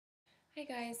Hi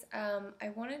guys, I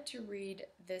wanted to read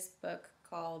this book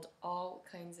called All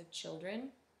Kinds of Children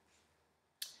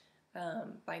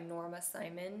by Norma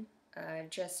Simon,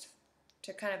 just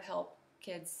to kind of help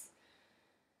kids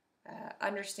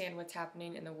understand what's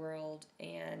happening in the world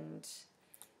and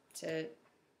to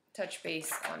touch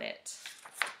base on it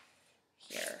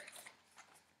here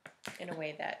in a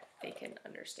way that they can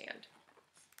understand.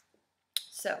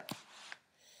 So,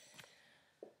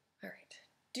 all right.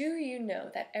 Do you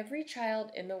know that every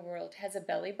child in the world has a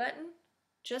belly button?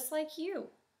 Just like you.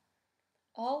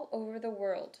 All over the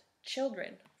world,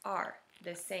 children are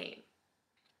the same.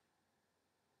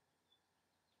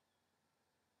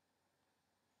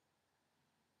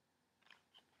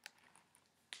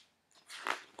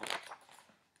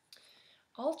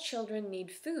 All children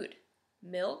need food: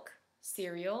 milk,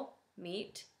 cereal,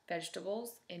 meat,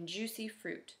 vegetables, and juicy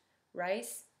fruit,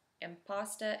 rice, and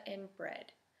pasta and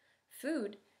bread.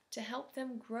 Food to help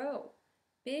them grow,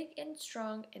 big and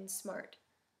strong and smart,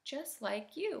 just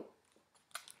like you.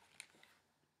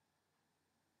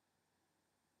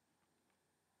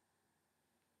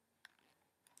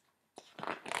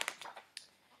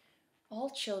 All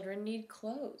children need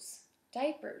clothes: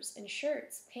 diapers and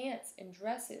shirts, pants and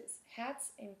dresses,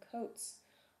 hats and coats,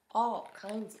 all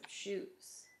kinds of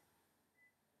shoes.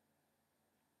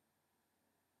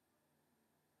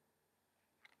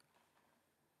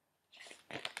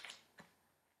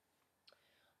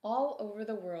 All over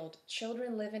the world,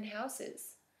 children live in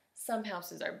houses. Some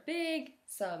houses are big,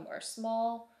 some are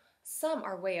small, some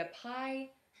are way up high,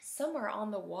 some are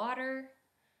on the water.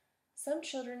 Some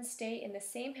children stay in the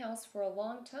same house for a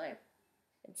long time,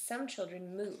 and some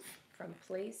children move from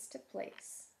place to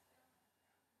place.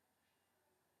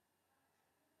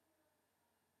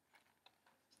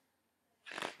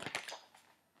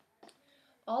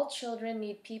 All children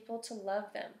need people to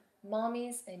love them: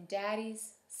 mommies and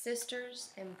daddies, sisters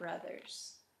and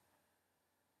brothers.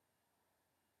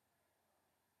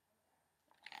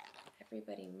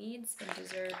 Everybody needs and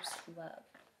deserves love.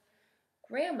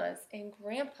 Grandmas and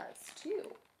grandpas,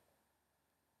 too.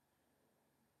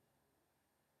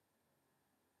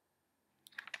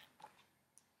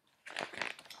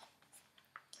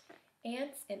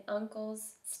 Aunts and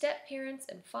uncles, step-parents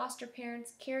and foster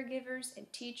parents, caregivers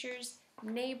and teachers,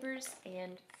 neighbors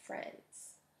and friends.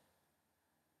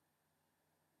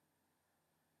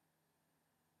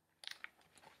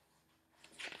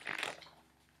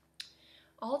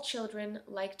 All children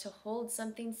like to hold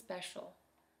something special: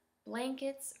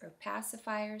 blankets or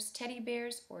pacifiers, teddy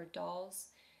bears or dolls.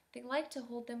 They like to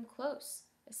hold them close,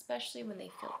 especially when they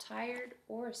feel tired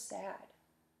or sad.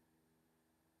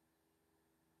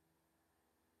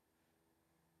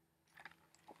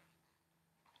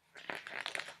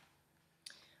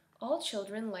 All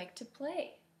children like to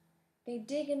play. They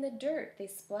dig in the dirt, they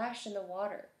splash in the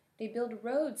water, they build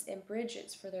roads and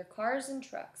bridges for their cars and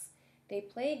trucks. They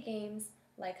play games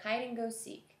like hide and go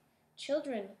seek.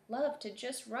 Children love to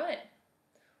just run.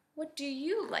 What do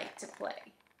you like to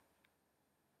play?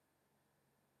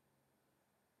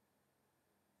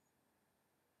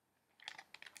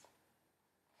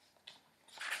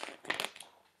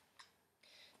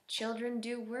 Children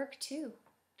do work too.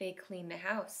 They clean the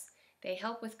house. They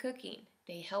help with cooking.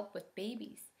 They help with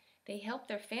babies. They help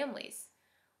their families.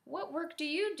 What work do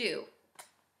you do?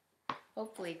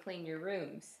 Hopefully clean your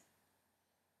rooms.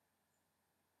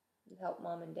 You help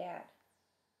mom and dad.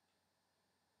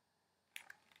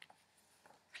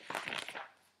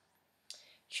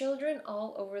 Children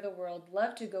all over the world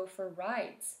love to go for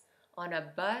rides: on a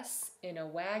bus, in a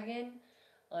wagon,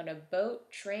 on a boat,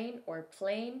 train, or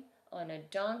plane, on a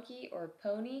donkey or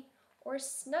pony, or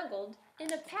snuggled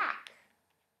in a pack.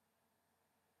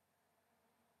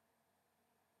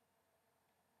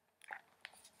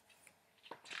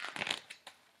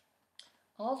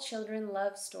 All children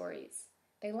love stories.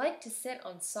 They like to sit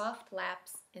on soft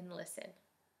laps and listen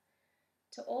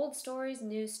to old stories,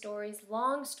 new stories,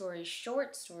 long stories,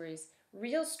 short stories,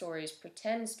 real stories,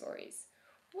 pretend stories.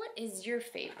 What is your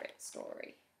favorite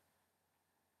story?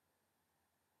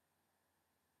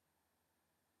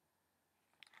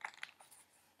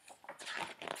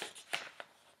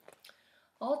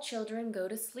 All children go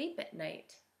to sleep at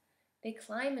night. They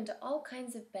climb into all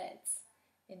kinds of beds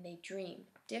and they dream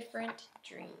different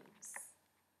dreams.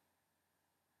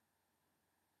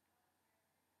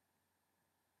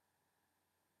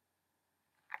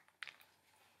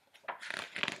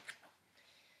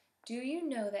 Do you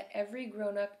know that every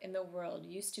grown-up in the world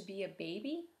used to be a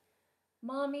baby?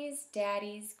 Mommies,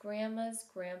 daddies, grandmas,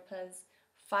 grandpas,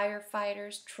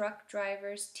 firefighters, truck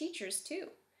drivers, teachers too.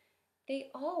 They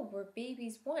all were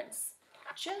babies once,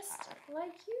 just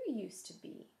like you used to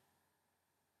be.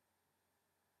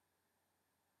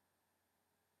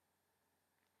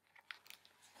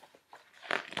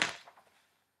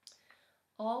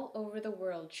 All over the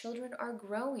world, children are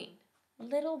growing,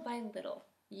 little by little,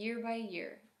 year by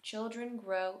year. Children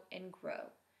grow and grow.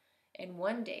 And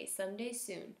one day, someday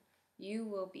soon, you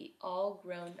will be all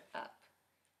grown up.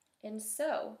 And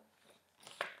so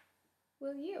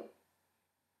will you.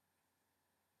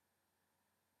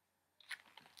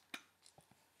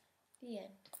 The end.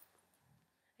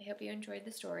 I hope you enjoyed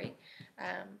the story.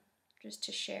 Just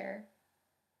to share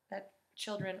that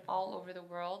children all over the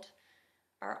world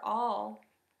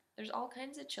there's all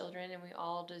kinds of children, and we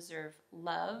all deserve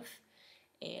love,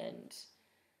 and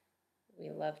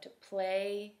we love to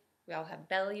play. We all have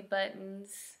belly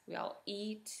buttons. We all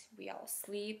eat. We all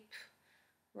sleep.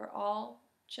 We're all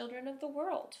children of the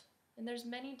world, and there's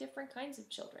many different kinds of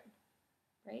children,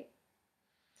 right?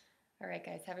 All right,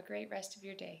 guys, have a great rest of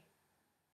your day.